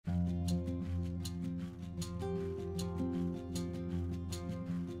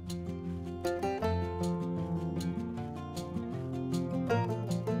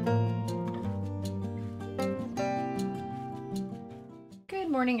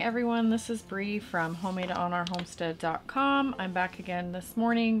morning, everyone. This is Bree from homemadeonourhomestead.com. I'm back again this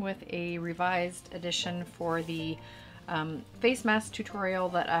morning with a revised edition for the face mask tutorial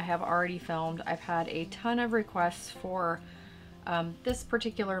that I have already filmed. I've had a ton of requests for this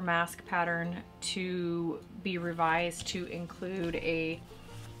particular mask pattern to be revised to include a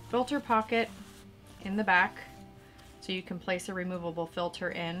filter pocket in the back so you can place a removable filter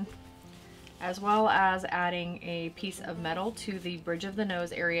in, as well as adding a piece of metal to the bridge of the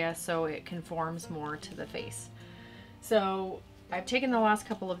nose area so it conforms more to the face. So I've taken the last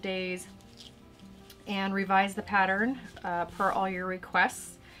couple of days and revised the pattern per all your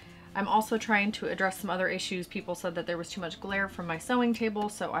requests. I'm also trying to address some other issues. People said that there was too much glare from my sewing table,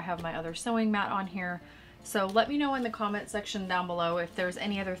 so I have my other sewing mat on here. So let me know in the comment section down below if there's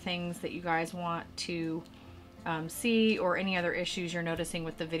any other things that you guys want to see, or any other issues you're noticing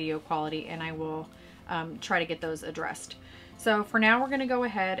with the video quality, and I will try to get those addressed. So for now, we're going to go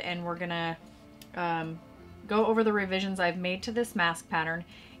ahead and we're going to go over the revisions I've made to this mask pattern.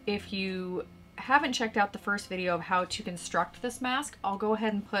 If you haven't checked out the first video of how to construct this mask, I'll go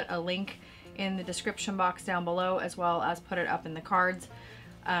ahead and put a link in the description box down below, as well as put it up in the cards.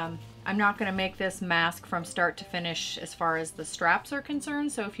 I'm not going to make this mask from start to finish as far as the straps are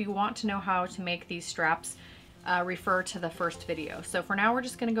concerned, so if you want to know how to make these straps, refer to the first video. So for now, we're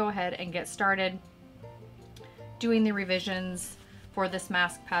just going to go ahead and get started doing the revisions for this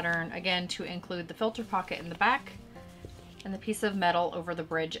mask pattern, again to include the filter pocket in the back and the piece of metal over the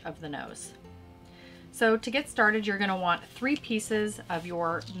bridge of the nose. So to get started, you're going to want 3 pieces of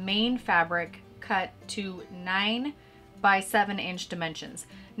your main fabric cut to 9 by 7 inch dimensions.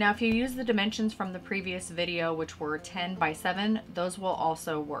 Now if you use the dimensions from the previous video, which were 10 by 7, those will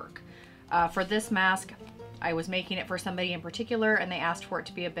also work. For this mask, I was making it for somebody in particular and they asked for it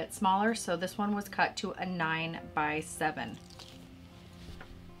to be a bit smaller, so this one was cut to a 9 by 7.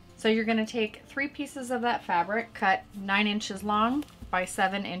 So you're going to take 3 pieces of that fabric cut 9 inches long by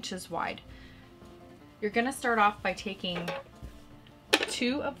 7 inches wide. You're going to start off by taking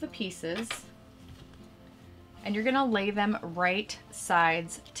 2 of the pieces and you're going to lay them right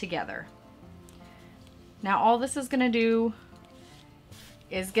sides together. Now all this is going to do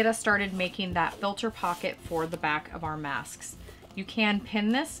is get us started making that filter pocket for the back of our masks. You can pin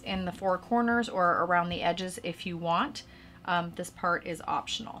this in the 4 corners or around the edges if you want. This part is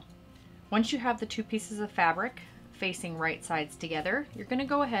optional. Once you have the 2 pieces of fabric facing right sides together, you're going to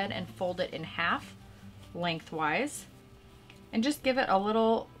go ahead and fold it in half lengthwise and just give it a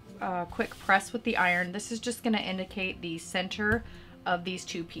little quick press with the iron. This is just going to indicate the center of these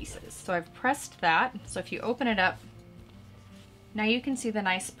 2 pieces. So I've pressed that. So if you open it up, now you can see the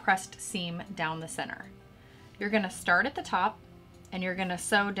nice pressed seam down the center. You're going to start at the top and you're going to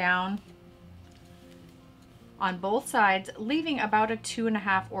sew down on both sides, leaving about a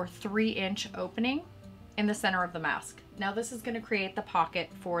 2.5 or 3 inch opening in the center of the mask. Now this is going to create the pocket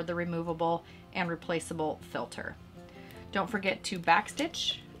for the removable and replaceable filter. Don't forget to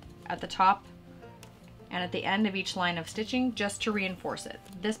backstitch at the top and at the end of each line of stitching just to reinforce it.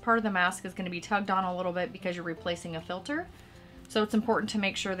 This part of the mask is going to be tugged on a little bit because you're replacing a filter. So it's important to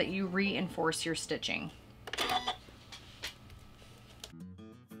make sure that you reinforce your stitching.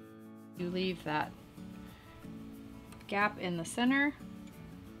 You leave that gap in the center,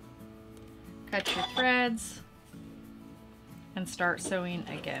 cut your threads, and start sewing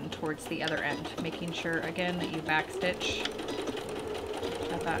again towards the other end, making sure again that you backstitch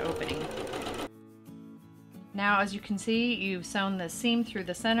at that opening. Now as you can see, you've sewn the seam through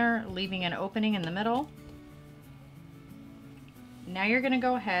the center, leaving an opening in the middle. Now you're going to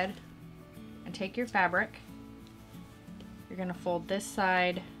go ahead and take your fabric. You're going to fold this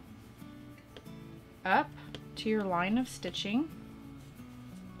side up to your line of stitching.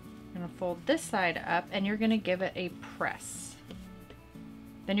 You're going to fold this side up and you're going to give it a press.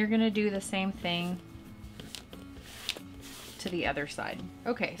 Then you're going to do the same thing to the other side.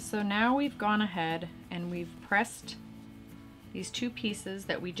 Okay, so now we've gone ahead and we've pressed these 2 pieces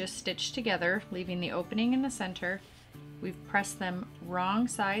that we just stitched together, leaving the opening in the center. We've pressed them wrong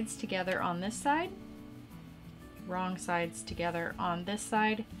sides together on this side, wrong sides together on this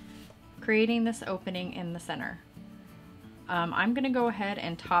side, creating this opening in the center. I'm going to go ahead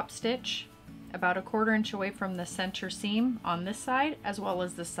and top stitch about a 1/4 inch away from the center seam on this side as well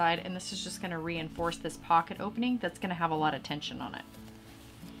as this side, and this is just going to reinforce this pocket opening that's going to have a lot of tension on it.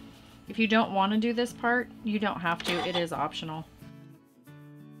 If you don't want to do this part, you don't have to, it is optional.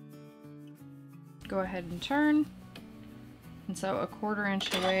 Go ahead and turn. And so a 1/4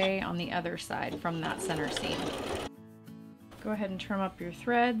 inch away on the other side from that center seam. Go ahead and trim up your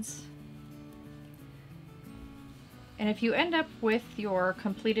threads And if you end up with your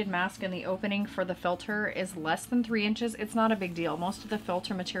completed mask and the opening for the filter is less than 3 inches, it's not a big deal. Most of the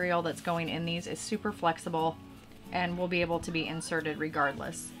filter material that's going in these is super flexible and will be able to be inserted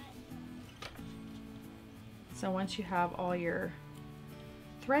regardless. So once you have all your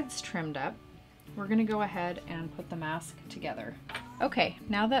threads trimmed up, we're going to go ahead and put the mask together. Okay,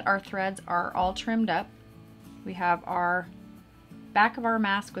 now that our threads are all trimmed up, we have our back of our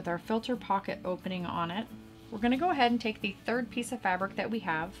mask with our filter pocket opening on it. We're going to go ahead and take the third piece of fabric that we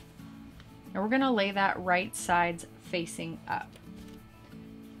have, and we're going to lay that right sides facing up.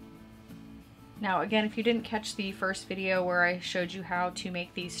 Now again, if you didn't catch the first video where I showed you how to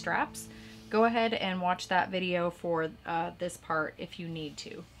make these straps, go ahead and watch that video for this part if you need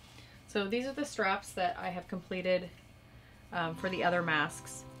to. So these are the straps that I have completed for the other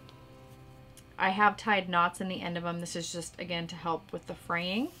masks. I have tied knots in the end of them. This is just, again, to help with the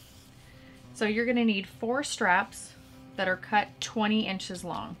fraying. So you're going to need 4 straps that are cut 20 inches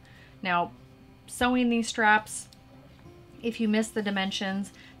long. Now, sewing these straps, if you miss the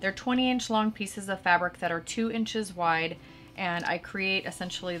dimensions, they're 20-inch long pieces of fabric that are 2 inches wide, and I create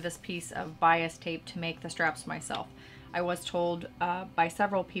essentially this piece of bias tape to make the straps myself. I was told by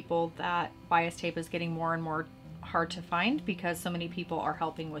several people that bias tape is getting more and more hard to find because so many people are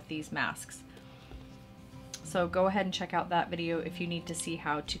helping with these masks. So go ahead and check out that video if you need to see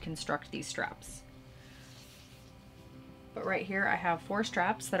how to construct these straps. But right here I have 4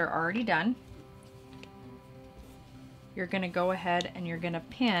 straps that are already done. You're going to go ahead and you're going to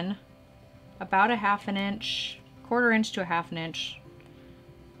pin about 1/2 inch, 1/4 inch to 1/2 inch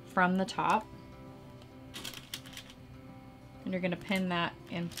from the top. And you're going to pin that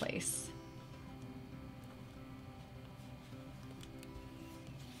in place.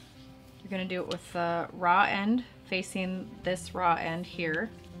 You're going to do it with the raw end facing this raw end here,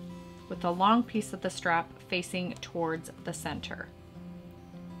 with the long piece of the strap facing towards the center.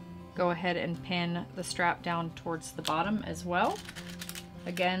 Go ahead and pin the strap down towards the bottom as well.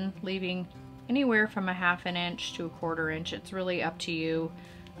 Again, leaving anywhere from 1/2 inch to 1/4 inch. It's really up to you.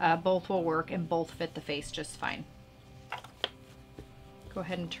 Both will work and both fit the face just fine. Go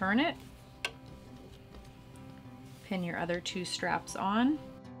ahead and turn it. Pin your other 2 straps on.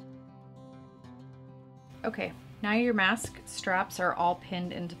 Okay, now your mask straps are all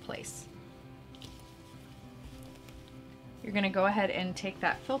pinned into place. You're going to go ahead and take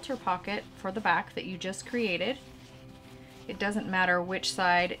that filter pocket for the back that you just created. It doesn't matter which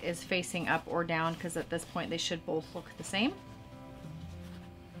side is facing up or down because at this point they should both look the same.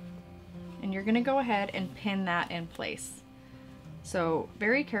 And you're going to go ahead and pin that in place. So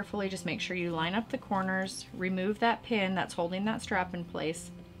very carefully, just make sure you line up the corners, remove that pin that's holding that strap in place,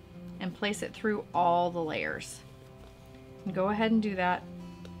 and place it through all the layers. And go ahead and do that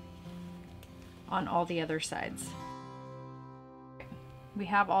on all the other sides. We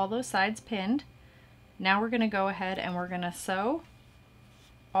have all those sides pinned. Now we're going to go ahead and we're going to sew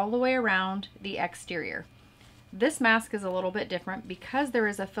all the way around the exterior. This mask is a little bit different because there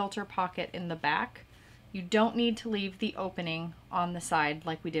is a filter pocket in the back. You don't need to leave the opening on the side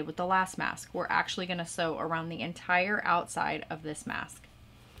like we did with the last mask. We're actually going to sew around the entire outside of this mask.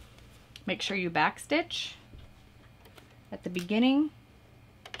 Make sure you backstitch at the beginning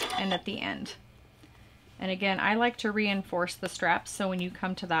and at the end. And again, I like to reinforce the straps, so when you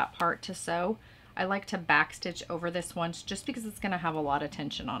come to that part to sew, I like to backstitch over this once just because it's going to have a lot of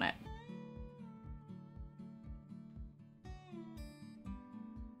tension on it.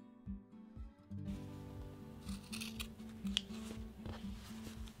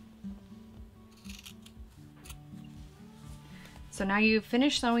 So now you've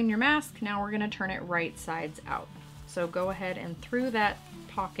finished sewing your mask. Now we're going to turn it right sides out. So go ahead and through that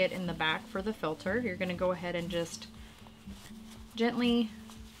pocket in the back for the filter, you're going to go ahead and just gently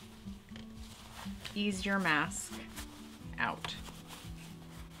ease your mask out.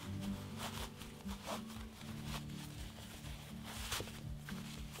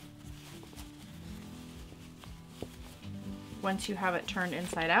 Once you have it turned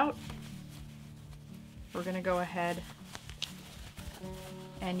inside out, we're going to go ahead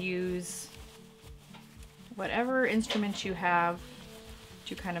and use whatever instruments you have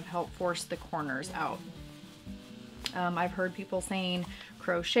to kind of help force the corners out. I've heard people saying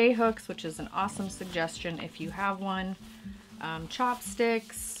crochet hooks, which is an awesome suggestion if you have one.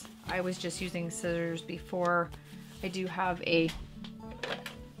 Chopsticks. I was just using scissors before. I do have a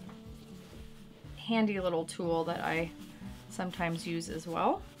handy little tool that I sometimes use as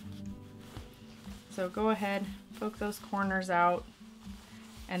well. So go ahead, poke those corners out,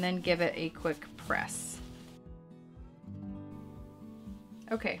 and then give it a quick press.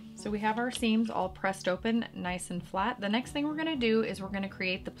 Okay, so we have our seams all pressed open, nice and flat. The next thing we're gonna do is we're gonna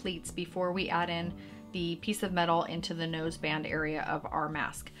create the pleats before we add in the piece of metal into the noseband area of our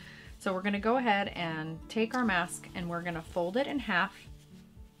mask. So we're gonna go ahead and take our mask and we're gonna fold it in half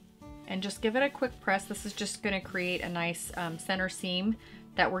and just give it a quick press. This is just gonna create a nice center seam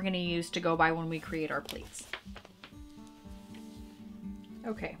that we're gonna use to go by when we create our pleats.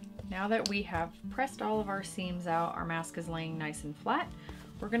 Okay, now that we have pressed all of our seams out, our mask is laying nice and flat.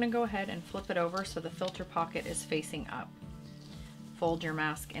 We're gonna go ahead and flip it over so the filter pocket is facing up. Fold your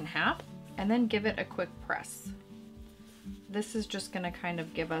mask in half and then give it a quick press. This is just gonna kind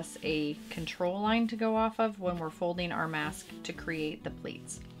of give us a control line to go off of when we're folding our mask to create the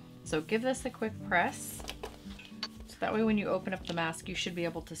pleats. So give this a quick press. So that way when you open up the mask, you should be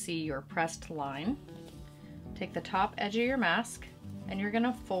able to see your pressed line. Take the top edge of your mask and you're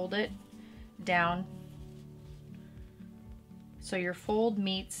gonna fold it down so your fold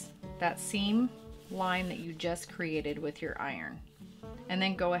meets that seam line that you just created with your iron. And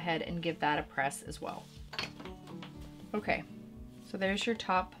then go ahead and give that a press as well. Okay, so there's your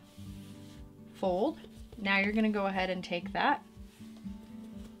top fold. Now you're gonna go ahead and take that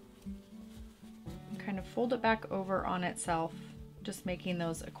and kind of fold it back over on itself, just making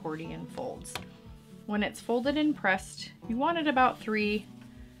those accordion folds. When it's folded and pressed, you want it about 3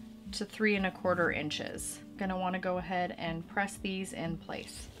 to 3 1/4 inches. Gonna want to go ahead and press these in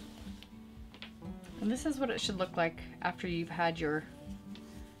place. And this is what it should look like after you've had your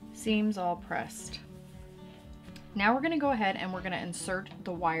seams all pressed. Now we're gonna go ahead and we're gonna insert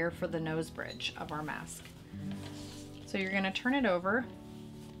the wire for the nose bridge of our mask. So you're gonna turn it over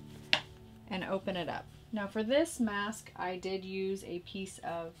and open it up. Now for this mask, I did use a piece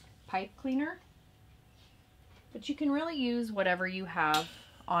of pipe cleaner, but you can really use whatever you have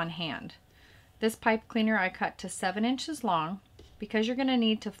on hand. This pipe cleaner I cut to 7 inches long because you're gonna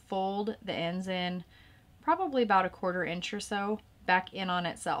need to fold the ends in probably about 1/4 inch or so back in on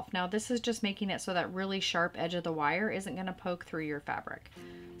itself. Now this is just making it so that really sharp edge of the wire isn't gonna poke through your fabric.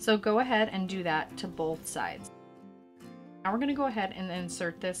 So go ahead and do that to both sides. Now we're gonna go ahead and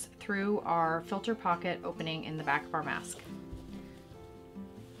insert this through our filter pocket opening in the back of our mask.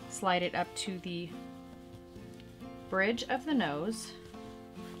 Slide it up to the bridge of the nose.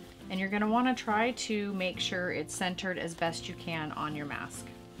 And you're going to want to try to make sure it's centered as best you can on your mask.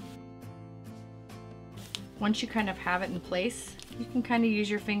 Once you kind of have it in place, you can kind of use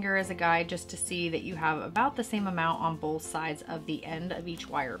your finger as a guide just to see that you have about the same amount on both sides of the end of each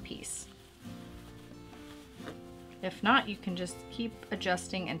wire piece. If not, you can just keep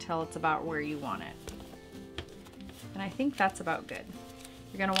adjusting until it's about where you want it. And I think that's about good.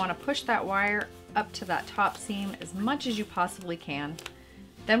 You're going to want to push that wire up to that top seam as much as you possibly can.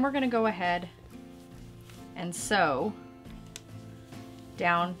 Then we're going to go ahead and sew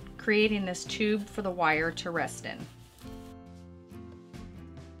down, creating this tube for the wire to rest in.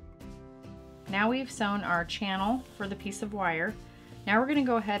 Now we've sewn our channel for the piece of wire. Now we're going to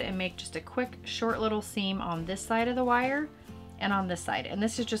go ahead and make just a quick short little seam on this side of the wire and on this side. And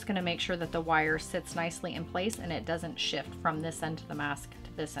this is just going to make sure that the wire sits nicely in place and it doesn't shift from this end of the mask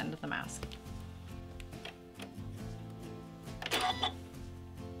to this end of the mask.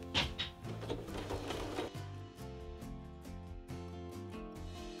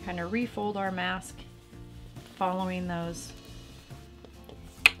 Kind of refold our mask following those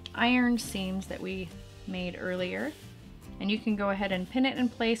iron seams that we made earlier, and you can go ahead and pin it in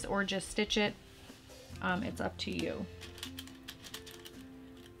place or just stitch it. It's up to you.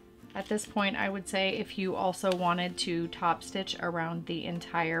 At this point, I would say if you also wanted to top stitch around the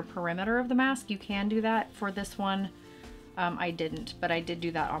entire perimeter of the mask, you can do that. For this one, I didn't, but I did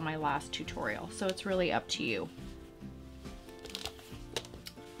do that on my last tutorial, so it's really up to you.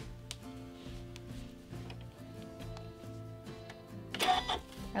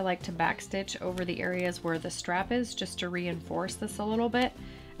 I like to backstitch over the areas where the strap is just to reinforce this a little bit,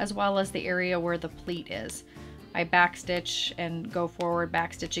 as well as the area where the pleat is. I backstitch and go forward,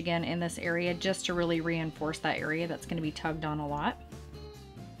 backstitch again in this area just to really reinforce that area that's going to be tugged on a lot.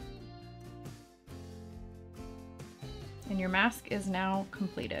 And your mask is now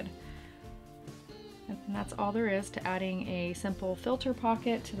completed. And that's all there is to adding a simple filter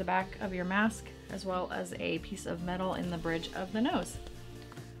pocket to the back of your mask, as well as a piece of metal in the bridge of the nose.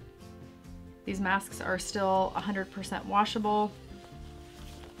 These masks are still 100% washable.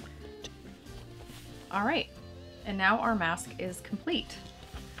 All right, and now our mask is complete.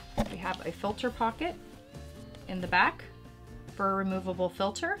 We have a filter pocket in the back for a removable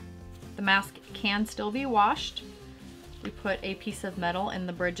filter. The mask can still be washed. We put a piece of metal in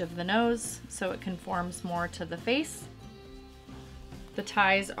the bridge of the nose so it conforms more to the face. The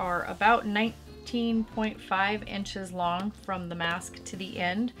ties are about 19.5 inches long from the mask to the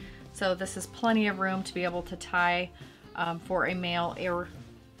end. So this is plenty of room to be able to tie for a male air.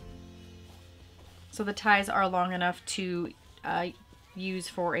 So the ties are long enough to use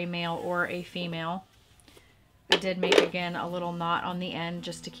for a male or a female. I did make, again, a little knot on the end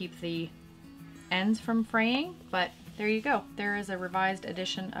just to keep the ends from fraying, but there you go. There is a revised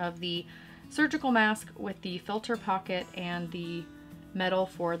edition of the surgical mask with the filter pocket and the metal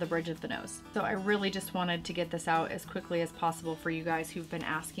for the bridge of the nose. So I really just wanted to get this out as quickly as possible for you guys who've been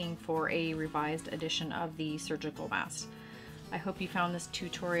asking for a revised edition of the surgical mask. I hope you found this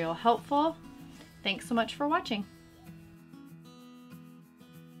tutorial helpful. Thanks so much for watching.